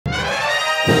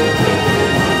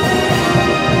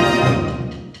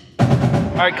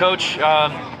All right, Coach.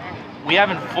 We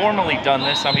haven't formally done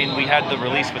this. I mean, we had the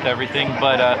release with everything,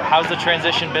 but how's the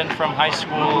transition been from high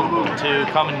school to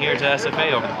coming here to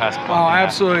SFA over the past month? Oh, I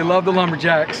absolutely love the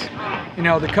Lumberjacks. You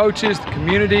know, the coaches, the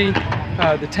community,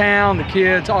 the town, the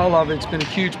kids, all of it. It's been a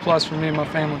huge plus for me and my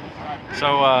family.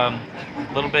 So a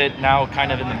little bit now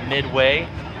kind of in the midway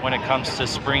when it comes to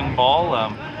spring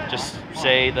ball. Just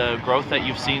say the growth that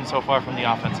you've seen so far from the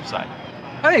offensive side.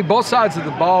 I think both sides of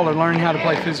the ball are learning how to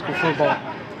play physical football.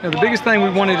 You know, the biggest thing we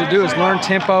wanted to do is learn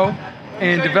tempo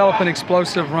and develop an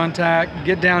explosive run tack,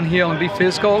 get downhill and be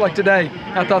physical. Like today,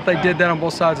 I thought they did that on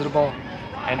both sides of the ball.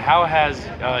 And how has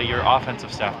your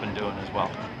offensive staff been doing as well?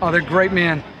 Oh, they're great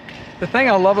men. The thing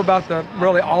I love about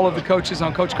really all of the coaches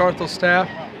on Coach Carthel's staff,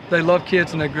 they love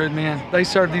kids and they're good men. They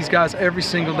serve these guys every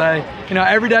single day. You know,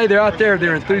 every day they're out there,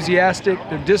 they're enthusiastic,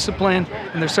 they're disciplined,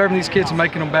 and they're serving these kids and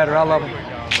making them better. I love them.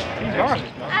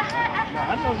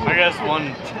 I guess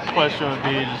one question would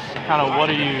be just kind of what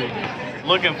are you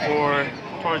looking for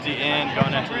towards the end,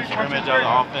 going into the scrimmage of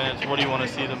the offense? What do you want to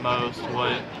see the most?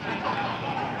 What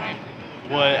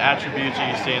attributes are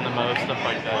you seeing the most? Stuff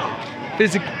like that.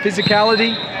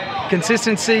 Physicality,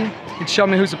 consistency, and show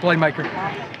me who's a playmaker.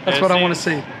 That's what I want to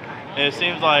see. It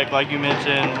seems like you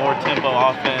mentioned, more tempo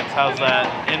offense. How's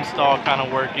that install kind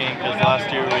of working? Because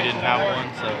last year we didn't have one,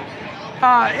 so.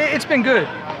 It's been good.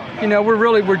 You know,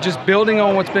 we're just building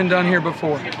on what's been done here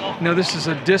before. You know, this is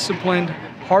a disciplined,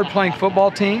 hard-playing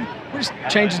football team. We're just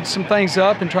changing some things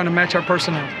up and trying to match our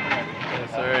personnel.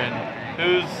 Yes, sir. And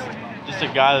who's just a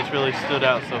guy that's really stood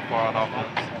out so far on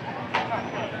offense?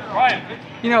 Ryan.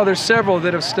 You know, there's several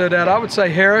that have stood out. I would say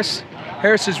Harris.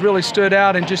 Harris has really stood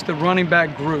out in just the running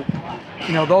back group.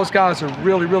 You know, those guys are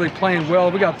really, really playing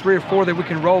well. We got 3 or 4 that we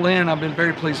can roll in. I've been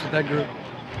very pleased with that group.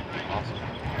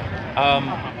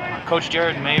 Awesome. Coach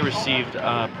Jared May received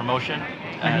promotion,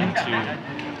 and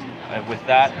with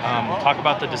that, talk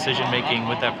about the decision-making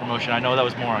with that promotion. I know that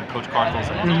was more on Coach Carthel's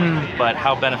end, but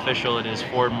how beneficial it is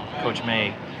for Coach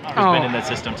May, who's been in that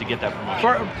system, to get that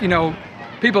promotion. You know,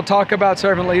 people talk about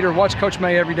servant leader. Watch Coach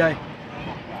May every day.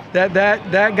 That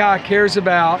guy cares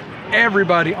about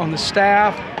everybody on the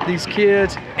staff, these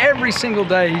kids. Every single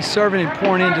day he's serving and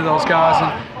pouring into those guys,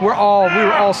 and we were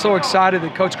all so excited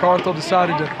that Coach Carthel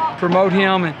decided to promote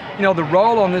him. And you know, the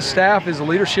role on this staff is a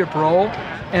leadership role,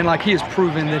 and like he has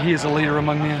proven that he is a leader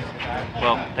among men.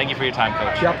 Well, thank you for your time,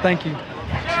 Coach. Yep, thank you.